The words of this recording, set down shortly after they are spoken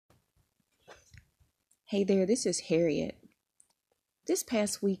Hey there, this is Harriet. This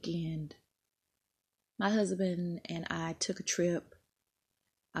past weekend, my husband and I took a trip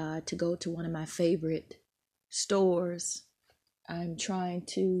to go to one of my favorite stores. I'm trying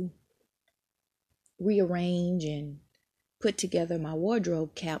to rearrange and put together my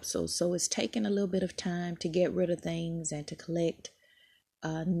wardrobe capsule, so it's taking a little bit of time to get rid of things and to collect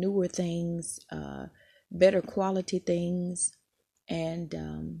newer things, better quality things,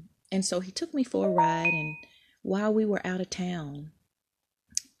 and so he took me for a ride. And while we were out of town,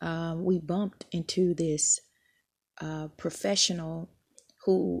 we bumped into this professional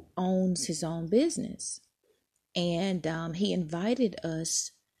who owns his own business, and he invited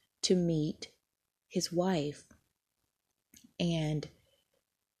us to meet his wife. And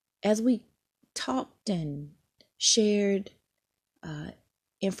as we talked and shared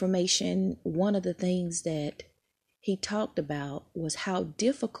information, one of the things that he talked about was how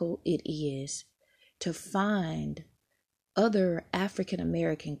difficult it is to find other African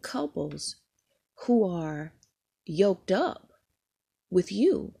American couples who are yoked up with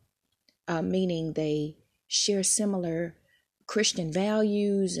you, meaning they share similar Christian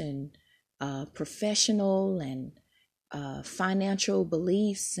values and professional and financial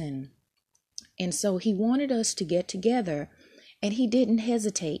beliefs, and so he wanted us to get together, and he didn't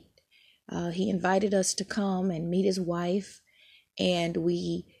hesitate. He invited us to come and meet his wife, and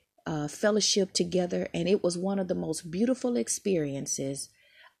we fellowship together, and it was one of the most beautiful experiences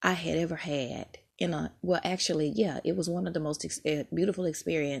I had ever had. It was one of the most beautiful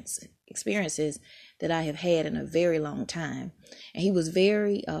experiences that I have had in a very long time. And he was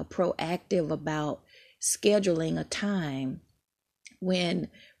very proactive about scheduling a time when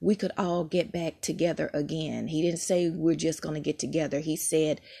we could all get back together again. He didn't say we're just going to get together. He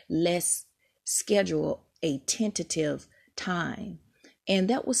said, let's schedule a tentative time. And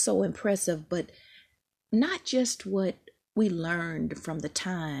that was so impressive, but not just what we learned from the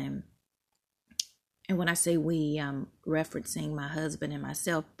time. And when I say we, I'm referencing my husband and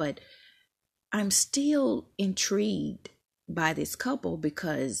myself, but I'm still intrigued by this couple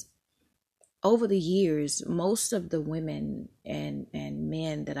because over the years, most of the women and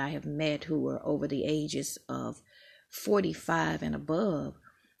men that I have met who were over the ages of 45 and above,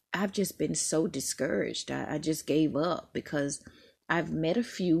 I've just been so discouraged. I just gave up because I've met a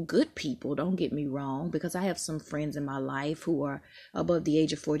few good people, don't get me wrong, because I have some friends in my life who are above the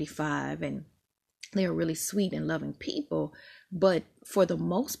age of 45, and they're really sweet and loving people. But for the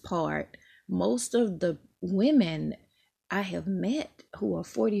most part, most of the women I have met who are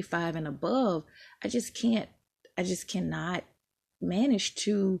 45 and above, I just cannot manage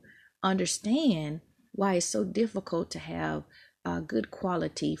to understand why it's so difficult to have good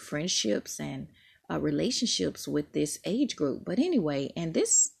quality friendships and relationships with this age group. But anyway, and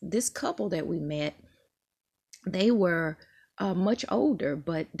this couple that we met, they were much older,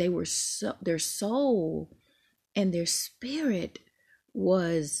 but their soul and their spirit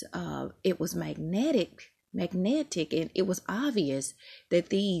was it was magnetic, and it was obvious that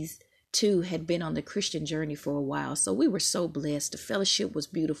these two had been on the Christian journey for a while. So we were so blessed. The fellowship was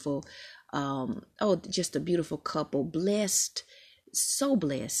beautiful. Just a beautiful couple, blessed, so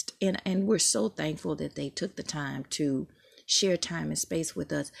blessed, and we're so thankful that they took the time to share time and space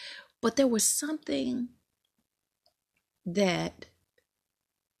with us. But there was something that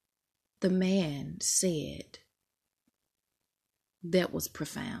the man said that was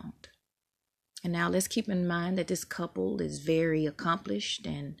profound. And now let's keep in mind that this couple is very accomplished,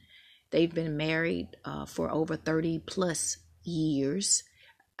 and they've been married for over 30 plus years,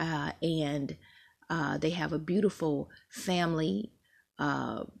 and they have a beautiful family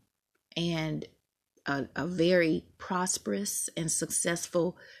and a very prosperous and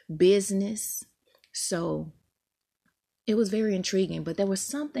successful business. So it was very intriguing, but there was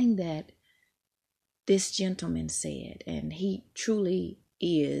something that this gentleman said, and he truly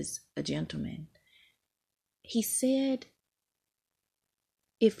is a gentleman. He said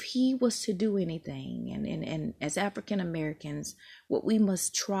if he was to do anything, and as African Americans, what we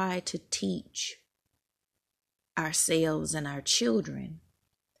must try to teach ourselves and our children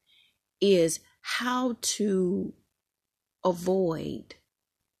is how to avoid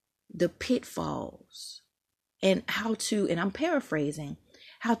the pitfalls, and how to, and I'm paraphrasing,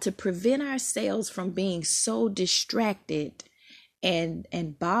 how to prevent ourselves from being so distracted and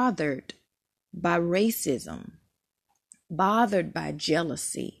bothered by racism, bothered by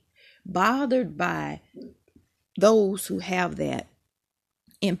jealousy, bothered by those who have that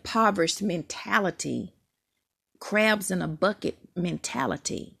impoverished mentality, crabs in a bucket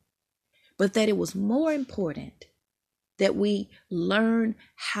mentality, but that it was more important that we learn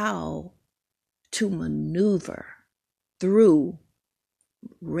how to maneuver through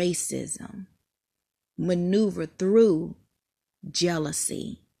racism, maneuver through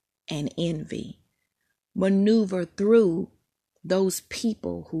jealousy and envy, maneuver through those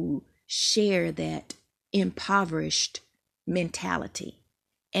people who share that impoverished mentality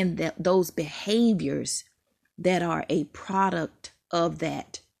and those behaviors that are a product of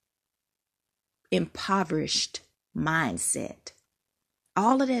that impoverished mindset.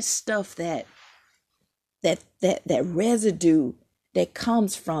 All of that stuff, that residue that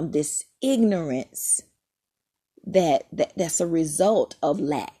comes from this ignorance that's a result of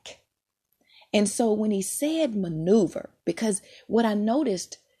lack. And so when he said maneuver, because what I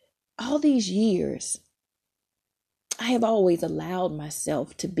noticed all these years, I have always allowed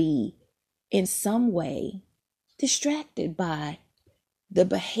myself to be in some way distracted by the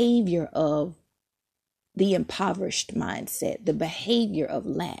behavior of the impoverished mindset, the behavior of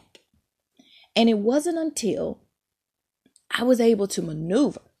lack. And it wasn't until I was able to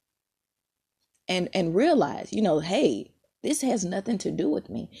maneuver and realize, hey, this has nothing to do with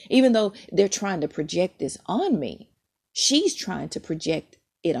me. Even though they're trying to project this on me, she's trying to project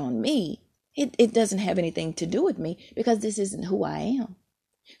it on me. It doesn't have anything to do with me because this isn't who I am.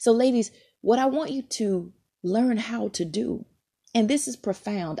 So ladies, what I want you to learn how to do, and this is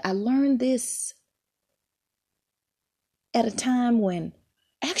profound. I learned this at a time when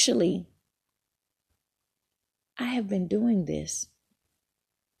actually I have been doing this,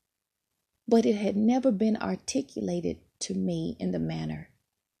 but it had never been articulated to me in the manner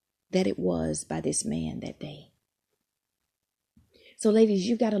that it was by this man that day. So ladies,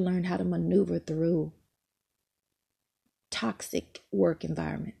 you've got to learn how to maneuver through toxic work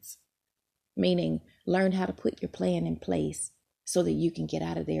environments, meaning learn how to put your plan in place so that you can get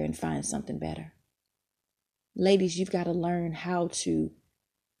out of there and find something better. Ladies, you've got to learn how to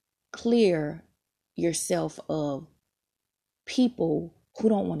clear yourself of people who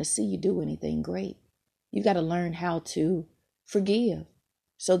don't want to see you do anything great. You got to learn how to forgive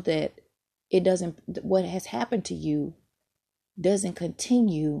so that what has happened to you doesn't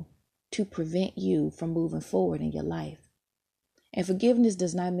continue to prevent you from moving forward in your life. And forgiveness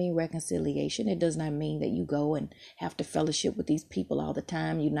does not mean reconciliation. It does not mean that you go and have to fellowship with these people all the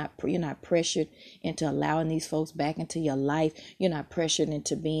time. You're not pressured into allowing these folks back into your life. You're not pressured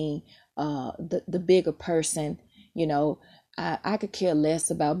into being the bigger person. I could care less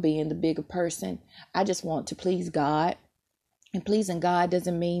about being the bigger person. I just want to please God. And pleasing God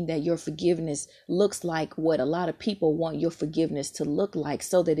doesn't mean that your forgiveness looks like what a lot of people want your forgiveness to look like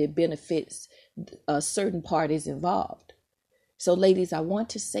so that it benefits certain parties involved. So ladies, I want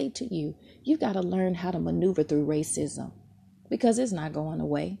to say to you, you got to learn how to maneuver through racism because it's not going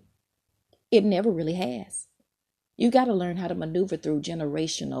away. It never really has. You got to learn how to maneuver through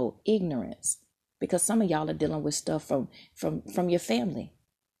generational ignorance because some of y'all are dealing with stuff from your family.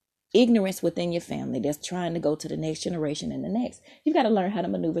 Ignorance within your family that's trying to go to the next generation and the next. You've got to learn how to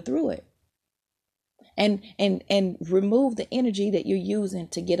maneuver through it. And remove the energy that you're using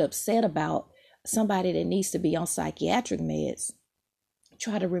to get upset about somebody that needs to be on psychiatric meds.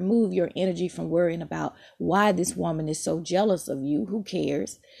 Try to remove your energy from worrying about why this woman is so jealous of you. Who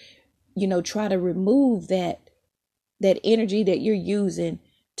cares? Try to remove that energy that you're using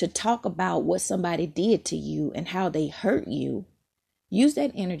to talk about what somebody did to you and how they hurt you. Use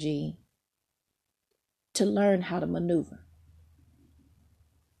that energy to learn how to maneuver.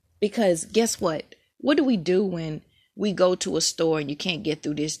 Because guess what? What do we do when we go to a store and you can't get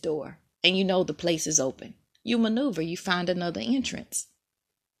through this door and the place is open? You maneuver, you find another entrance.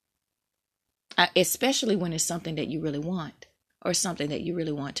 Especially when it's something that you really want or something that you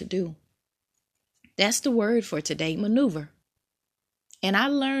really want to do. That's the word for today, maneuver. And I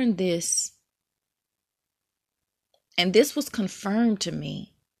learned this. And this was confirmed to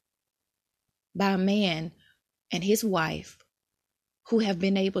me by a man and his wife who have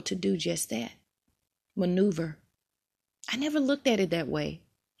been able to do just that, maneuver. I never looked at it that way,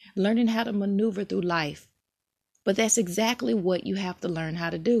 learning how to maneuver through life. But that's exactly what you have to learn how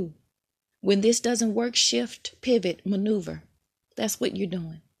to do. When this doesn't work, shift, pivot, maneuver. That's what you're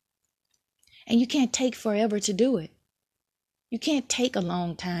doing. And you can't take forever to do it. You can't take a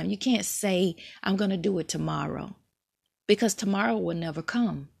long time. You can't say, I'm going to do it tomorrow. Because tomorrow will never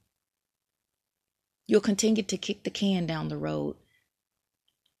come. You'll continue to kick the can down the road.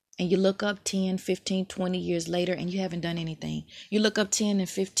 And you look up 10, 15, 20 years later and you haven't done anything. You look up 10 and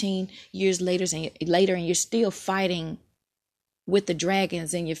 15 years later and you're still fighting with the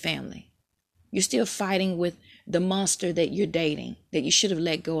dragons in your family. You're still fighting with the monster that you're dating that you should have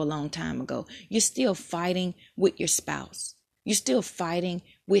let go a long time ago. You're still fighting with your spouse. You're still fighting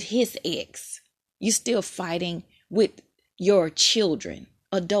with his ex. You're still fighting with your children,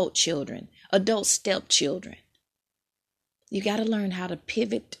 adult stepchildren. You got to learn how to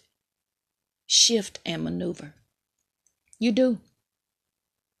pivot, shift, and maneuver. You do.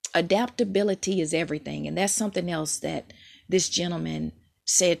 Adaptability is everything. And that's something else that this gentleman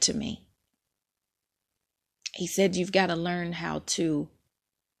said to me. He said, you've got to learn how to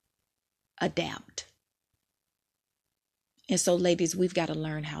adapt. And so, ladies, we've got to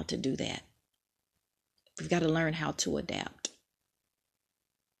learn how to do that. We've got to learn how to adapt.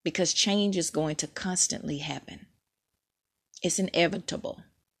 Because change is going to constantly happen. It's inevitable.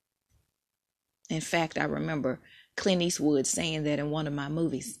 In fact, I remember Clint Eastwood saying that in one of my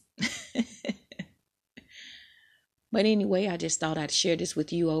movies. But anyway, I just thought I'd share this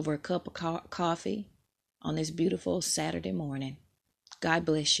with you over a cup of coffee on this beautiful Saturday morning. God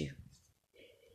bless you.